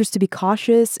want rafters to be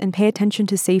cautious and pay attention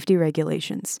to safety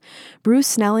regulations. Bruce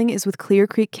Snelling is with Clear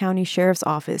Creek County Sheriff's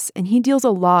Office, and he deals a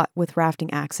lot with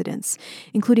rafting accidents,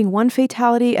 including one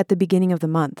fatality at the beginning of the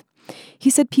month.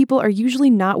 He said people are usually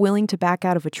not willing to back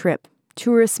out of a trip.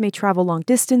 Tourists may travel long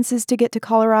distances to get to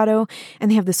Colorado,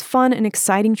 and they have this fun and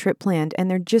exciting trip planned, and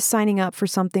they're just signing up for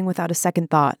something without a second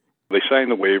thought. They sign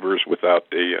the waivers without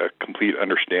a complete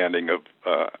understanding of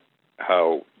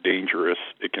how dangerous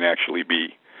it can actually be.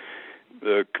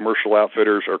 The commercial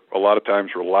outfitters are a lot of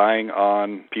times relying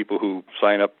on people who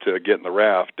sign up to get in the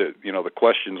raft. The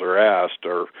questions are asked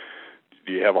are,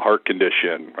 do you have a heart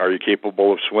condition? Are you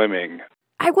capable of swimming?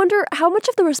 I wonder how much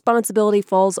of the responsibility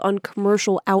falls on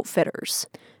commercial outfitters.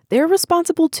 They're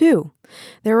responsible too.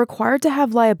 They're required to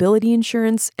have liability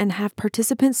insurance and have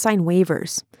participants sign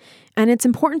waivers. And it's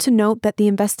important to note that the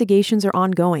investigations are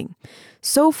ongoing.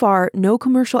 So far, no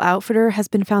commercial outfitter has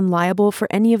been found liable for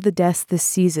any of the deaths this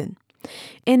season.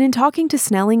 And in talking to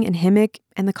Snelling and Himmick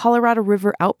and the Colorado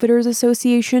River Outfitters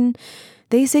Association,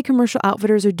 they say commercial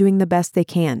outfitters are doing the best they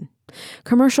can.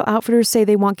 Commercial outfitters say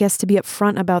they want guests to be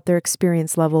upfront about their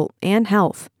experience level and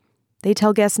health. They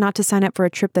tell guests not to sign up for a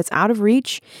trip that's out of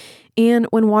reach, and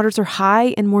when waters are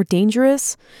high and more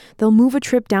dangerous, they'll move a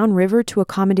trip downriver to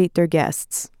accommodate their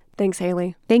guests. Thanks,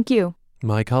 Haley. Thank you.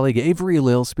 My colleague Avery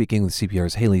Lill speaking with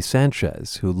CPR's Haley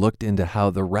Sanchez, who looked into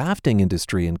how the rafting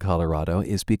industry in Colorado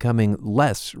is becoming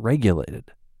less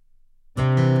regulated.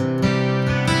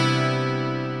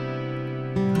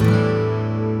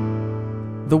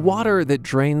 The water that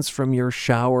drains from your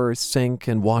shower, sink,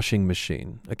 and washing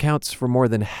machine accounts for more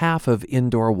than half of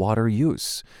indoor water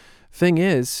use. Thing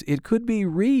is, it could be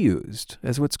reused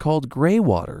as what's called gray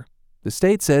water. The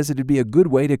state says it'd be a good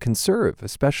way to conserve,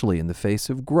 especially in the face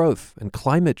of growth and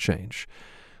climate change,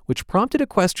 which prompted a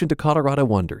question to Colorado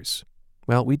Wonders.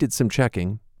 Well, we did some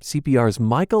checking. CPR's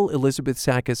Michael Elizabeth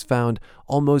Sakis found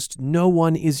almost no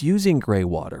one is using gray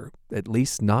water, at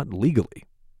least not legally.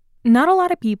 Not a lot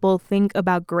of people think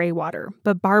about gray water,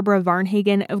 but Barbara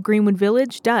Varnhagen of Greenwood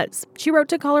Village does. She wrote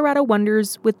to Colorado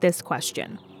Wonders with this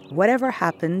question. Whatever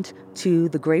happened to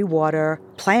the gray water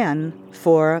plan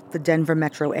for the Denver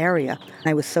metro area?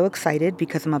 I was so excited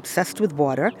because I'm obsessed with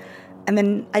water. And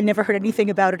then I never heard anything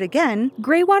about it again.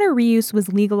 Gray water reuse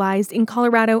was legalized in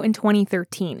Colorado in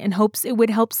 2013 in hopes it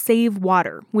would help save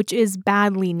water, which is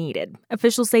badly needed.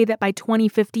 Officials say that by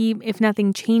 2050, if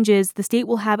nothing changes, the state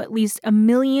will have at least 1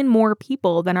 million more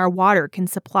people than our water can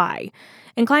supply.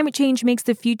 And climate change makes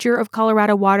the future of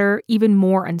Colorado water even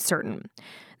more uncertain.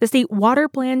 The state water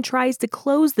plan tries to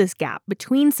close this gap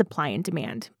between supply and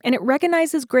demand, and it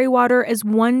recognizes gray water as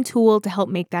one tool to help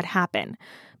make that happen.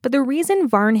 But the reason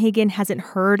Varnhagen hasn't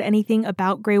heard anything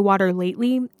about gray water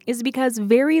lately is because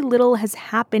very little has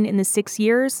happened in the 6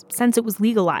 years since it was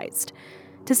legalized.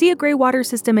 To see a gray water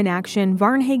system in action,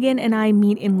 Varnhagen and I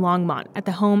meet in Longmont at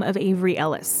the home of Avery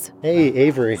Ellis. Hey,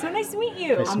 Avery. So nice to meet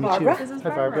you. Nice I'm to meet Barbara. you. This is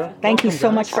Barbara. Thank you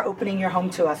so much for opening your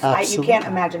home to us. You can't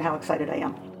imagine how excited I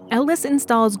am. Ellis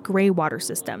installs gray water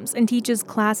systems and teaches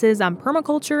classes on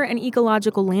permaculture and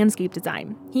ecological landscape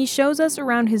design. He shows us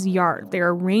around his yard. There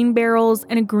are rain barrels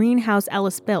and a greenhouse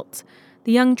Ellis built.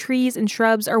 The young trees and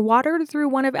shrubs are watered through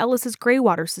one of Ellis's gray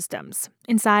water systems.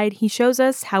 Inside, he shows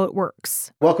us how it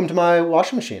works. Welcome to my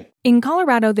washing machine. In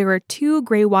Colorado, there are 2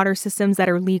 gray water systems that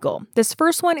are legal. This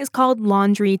first one is called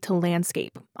Laundry to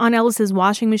Landscape. On Ellis's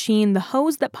washing machine, the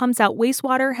hose that pumps out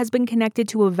wastewater has been connected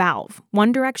to a valve.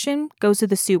 One direction goes to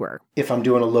the sewer. If I'm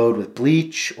doing a load with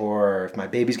bleach or if my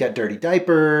baby's got dirty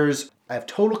diapers, I have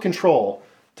total control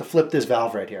to flip this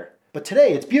valve right here. But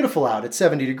today it's beautiful out. It's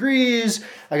 70 degrees.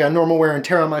 I got normal wear and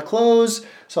tear on my clothes.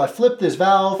 So I flip this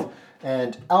valve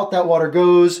and out that water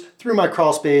goes through my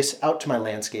crawl space out to my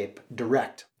landscape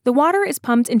direct. The water is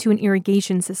pumped into an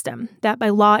irrigation system that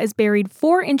by law is buried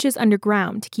 4 inches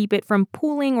underground to keep it from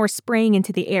pooling or spraying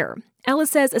into the air.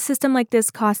 Ellis says a system like this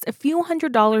costs a few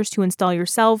 $100s to install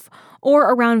yourself,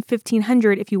 or around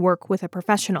 $1,500 if you work with a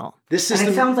professional. This system,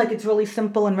 and it sounds like it's really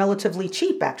simple and relatively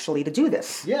cheap, actually, to do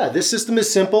this. Yeah, this system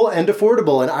is simple and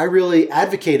affordable, and I really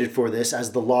advocated for this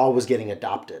as the law was getting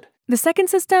adopted. The second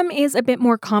system is a bit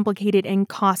more complicated and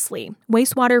costly.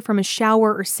 Wastewater from a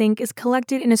shower or sink is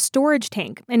collected in a storage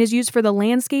tank and is used for the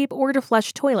landscape or to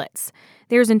flush toilets.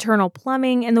 There's internal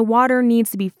plumbing, and the water needs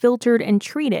to be filtered and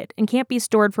treated and can't be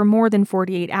stored for more than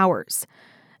 48 hours.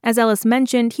 As Ellis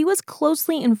mentioned, he was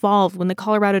closely involved when the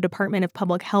Colorado Department of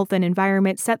Public Health and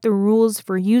Environment set the rules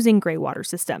for using gray water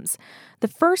systems. The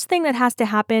first thing that has to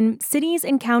happen, cities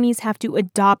and counties have to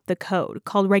adopt the code,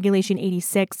 called Regulation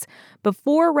 86,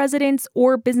 before residents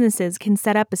or businesses can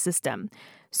set up a system.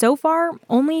 So far,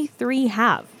 only 3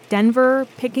 have: Denver,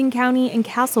 Pitkin County, and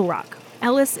Castle Rock.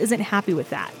 Ellis isn't happy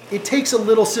with that. It takes a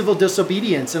little civil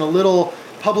disobedience and a little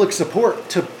public support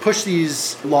to push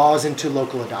these laws into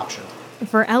local adoption.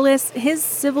 For Ellis, his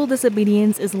civil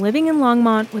disobedience is living in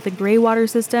Longmont with a gray water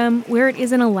system where it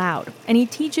isn't allowed, and he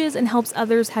teaches and helps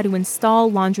others how to install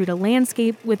Laundry to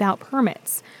Landscape without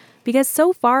permits. Because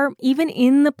so far, even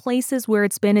in the places where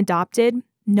it's been adopted,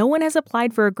 no one has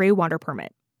applied for a gray water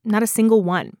permit. Not a single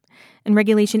one. And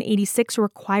Regulation 86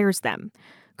 requires them.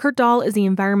 Kurt Dahl is the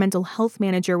environmental health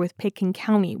manager with Pitkin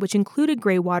County, which included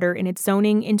gray water in its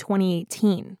zoning in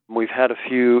 2018. We've had a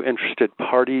few interested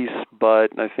parties, but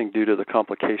I think due to the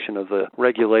complication of the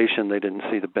regulation, they didn't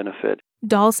see the benefit.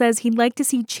 Dahl says he'd like to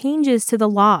see changes to the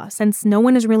law since no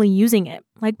one is really using it,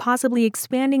 like possibly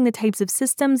expanding the types of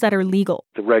systems that are legal.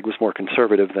 The reg was more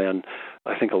conservative than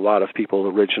I think a lot of people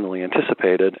originally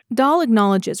anticipated. Dahl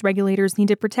acknowledges regulators need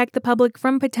to protect the public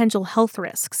from potential health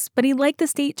risks, but he'd like the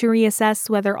state to reassess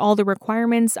whether all the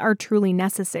requirements are truly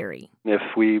necessary. If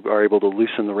we are able to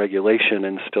loosen the regulation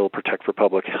and still protect for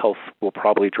public health, we'll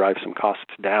probably drive some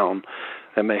costs down.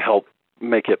 That may help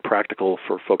make it practical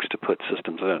for folks to put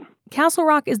systems in. Castle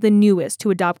Rock is the newest to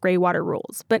adopt gray water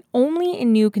rules, but only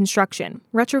in new construction.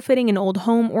 Retrofitting an old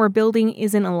home or a building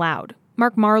isn't allowed.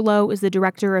 Mark Marlowe is the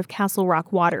director of Castle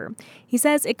Rock Water. He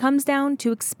says it comes down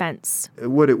to expense.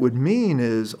 What it would mean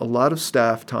is a lot of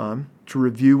staff time to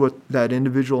review what that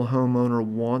individual homeowner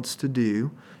wants to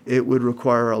do. It would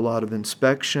require a lot of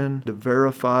inspection to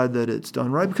verify that it's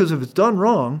done right, because if it's done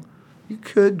wrong, you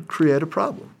could create a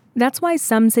problem. That's why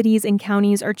some cities and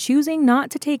counties are choosing not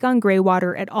to take on gray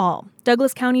water at all.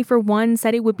 Douglas County, for one,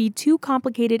 said it would be too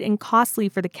complicated and costly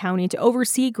for the county to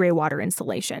oversee gray water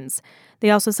installations. They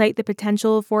also cite the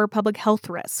potential for public health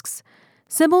risks.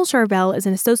 Sybil Charvel is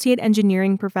an associate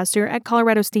engineering professor at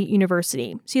Colorado State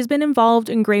University. She has been involved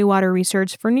in gray water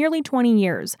research for nearly 20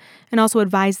 years and also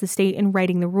advised the state in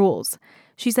writing the rules.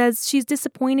 She says she's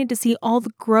disappointed to see all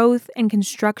the growth and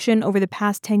construction over the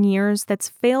past 10 years that's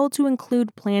failed to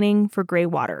include planning for gray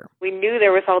water. We knew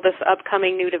there was all this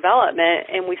upcoming new development,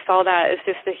 and we saw that as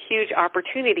just a huge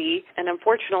opportunity. And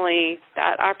unfortunately,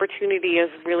 that opportunity has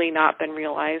really not been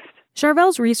realized.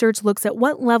 Charvel's research looks at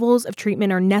what levels of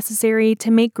treatment are necessary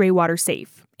to make gray water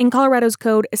safe. In Colorado's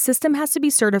code, a system has to be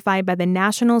certified by the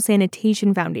National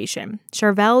Sanitation Foundation.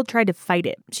 Charvel tried to fight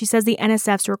it. She says the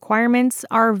NSF's requirements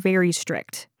are very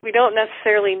strict. We don't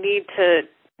necessarily need to,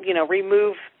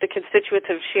 remove the constituents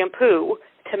of shampoo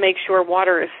to make sure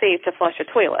water is safe to flush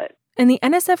a toilet. And the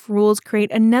NSF rules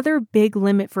create another big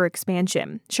limit for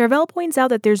expansion. Charvel points out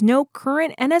that there's no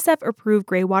current NSF-approved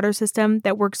gray water system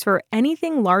that works for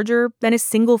anything larger than a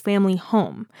single-family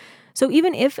home. So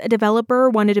even if a developer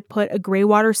wanted to put a gray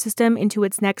water system into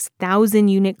its next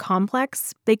 1,000-unit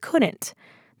complex, they couldn't.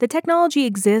 The technology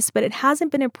exists, but it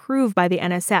hasn't been approved by the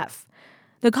NSF.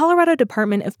 The Colorado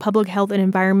Department of Public Health and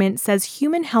Environment says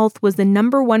human health was the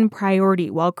 #1 priority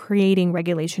while creating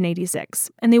Regulation 86,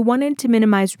 and they wanted to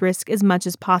minimize risk as much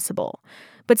as possible.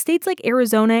 But states like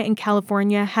Arizona and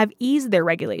California have eased their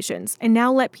regulations and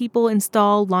now let people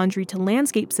install laundry to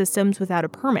landscape systems without a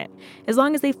permit, as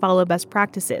long as they follow best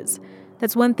practices.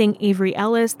 That's one thing Avery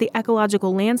Ellis, the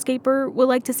ecological landscaper, would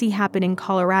like to see happen in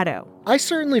Colorado. I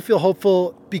certainly feel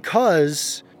hopeful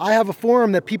because I have a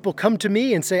forum that people come to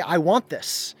me and say, I want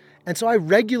this. And so I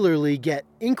regularly get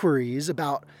inquiries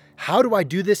about how do I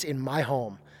do this in my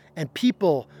home? And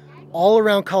people all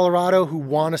around Colorado who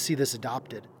want to see this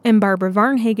adopted. And Barbara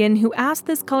Varnhagen, who asked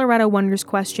this Colorado Wonders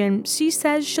question, she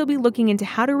says she'll be looking into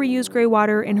how to reuse gray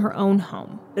water in her own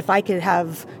home. If I could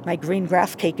have my green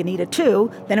grass cake and eat it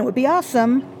too, then it would be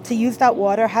awesome to use that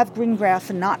water, have green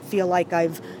grass, and not feel like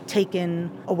I've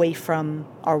taken away from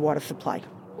our water supply.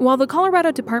 While the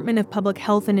Colorado Department of Public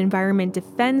Health and Environment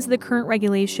defends the current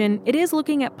regulation, it is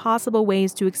looking at possible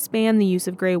ways to expand the use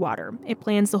of gray water. It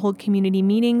plans to hold community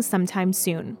meetings sometime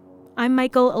soon. I'm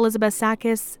Michael Elizabeth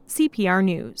Sakis, CPR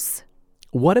News.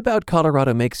 What about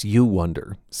Colorado makes you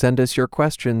wonder? Send us your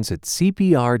questions at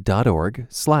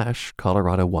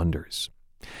cpr.org/Colorado Wonders.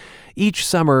 Each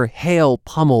summer, hail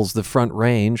pummels the Front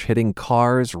Range, hitting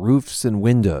cars, roofs, and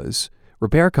windows.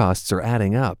 Repair costs are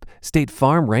adding up. State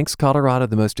Farm ranks Colorado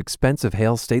the most expensive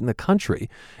hail state in the country,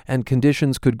 and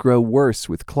conditions could grow worse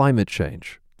with climate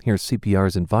change. Here's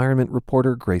CPR's environment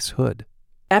reporter Grace Hood.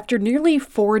 After nearly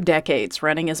 4 decades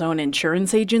running his own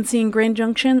insurance agency in Grand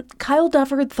Junction, Kyle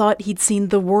Dufford thought he'd seen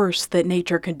the worst that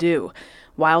nature could do.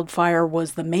 Wildfire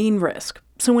was the main risk.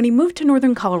 So when he moved to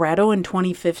northern Colorado in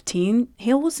 2015,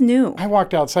 hail was new. I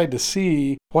walked outside to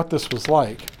see what this was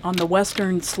like. On the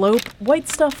western slope, white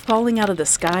stuff falling out of the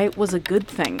sky was a good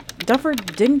thing.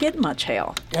 Dufford didn't get much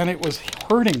hail. And it was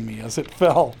hurting me as it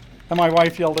fell. And my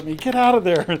wife yelled at me, "Get out of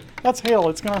there. That's hail.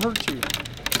 It's going to hurt you."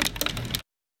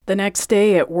 The next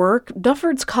day at work,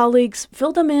 Dufford's colleagues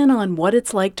filled him in on what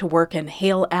it's like to work in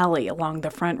Hail Alley along the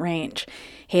Front Range.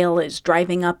 Hail is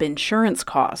driving up insurance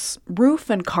costs. Roof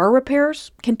and car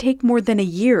repairs can take more than a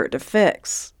year to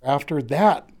fix. After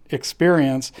that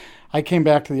experience, I came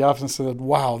back to the office and said,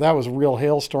 wow, that was a real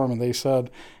hailstorm. And they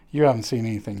said, you haven't seen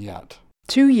anything yet.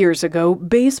 2 years ago,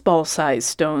 baseball-sized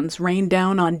stones rained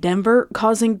down on Denver,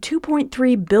 causing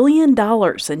 $2.3 billion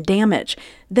in damage.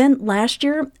 Then last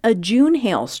year, a June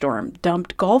hailstorm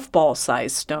dumped golf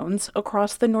ball-sized stones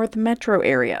across the North Metro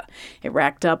area. It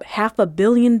racked up $500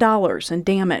 million in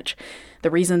damage.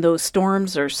 The reason those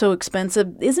storms are so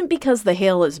expensive isn't because the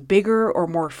hail is bigger or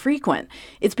more frequent.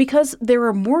 It's because there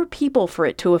are more people for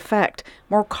it to affect,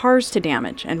 more cars to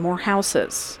damage, and more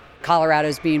houses.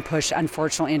 Colorado's being pushed,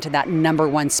 unfortunately, into that number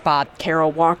one spot.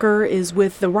 Carol Walker is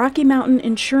with the Rocky Mountain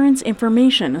Insurance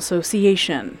Information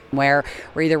Association, where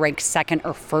we're either ranked second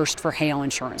or first for hail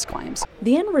insurance claims.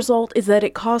 The end result is that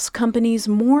it costs companies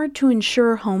more to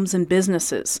insure homes and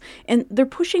businesses, and they're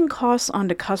pushing costs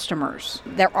onto customers.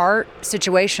 There are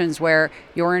situations where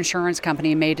your insurance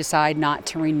company may decide not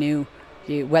to renew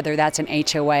you, whether that's an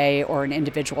HOA or an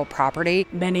individual property.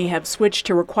 Many have switched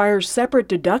to require separate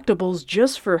deductibles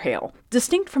just for hail,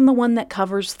 distinct from the one that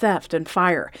covers theft and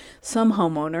fire. Some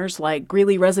homeowners, like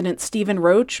Greeley resident Stephen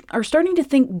Roach, are starting to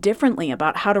think differently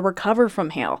about how to recover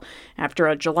from hail. After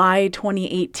a July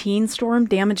 2018 storm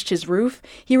damaged his roof,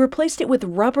 he replaced it with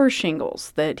rubber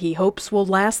shingles that he hopes will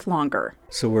last longer.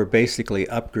 So we're basically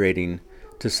upgrading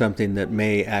to something that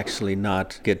may actually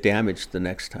not get damaged the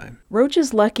next time. Roach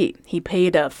is lucky. He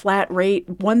paid a flat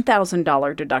rate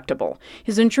 $1,000 deductible.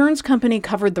 His insurance company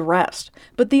covered the rest.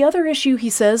 But the other issue, he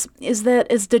says, is that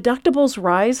as deductibles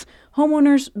rise,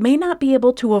 homeowners may not be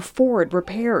able to afford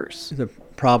repairs. The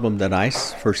problem that I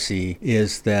foresee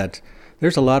is that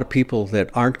there's a lot of people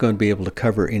that aren't going to be able to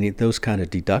cover any of those kind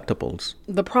of deductibles.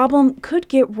 The problem could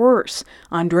get worse.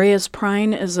 Andreas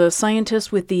Prine is a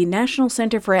scientist with the National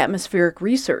Center for Atmospheric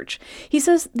Research. He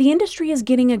says the industry is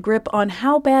getting a grip on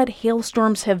how bad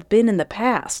hailstorms have been in the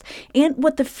past and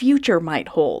what the future might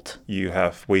hold. You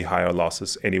have way higher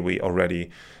losses anyway already,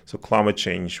 so climate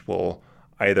change will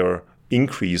either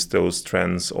increase those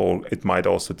trends or it might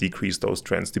also decrease those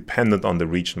trends dependent on the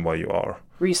region where you are.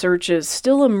 Research is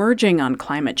still emerging on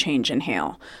climate change and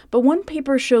hail, but one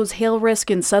paper shows hail risk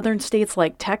in southern states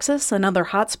like Texas, another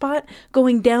hotspot,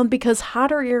 going down because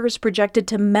hotter air is projected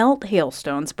to melt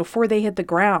hailstones before they hit the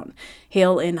ground.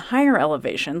 Hail in higher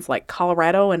elevations like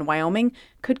Colorado and Wyoming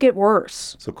could get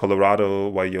worse. So Colorado,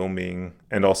 Wyoming,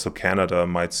 and also Canada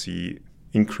might see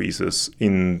increases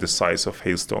in the size of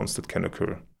hailstones that can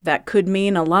occur. That could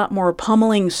mean a lot more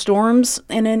pummeling storms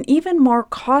and an even more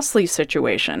costly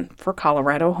situation for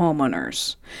Colorado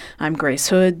homeowners. I'm Grace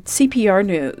Hood, CPR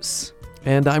News.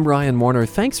 And I'm Ryan Warner.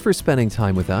 Thanks for spending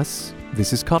time with us.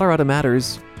 This is Colorado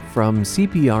Matters from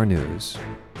CPR News.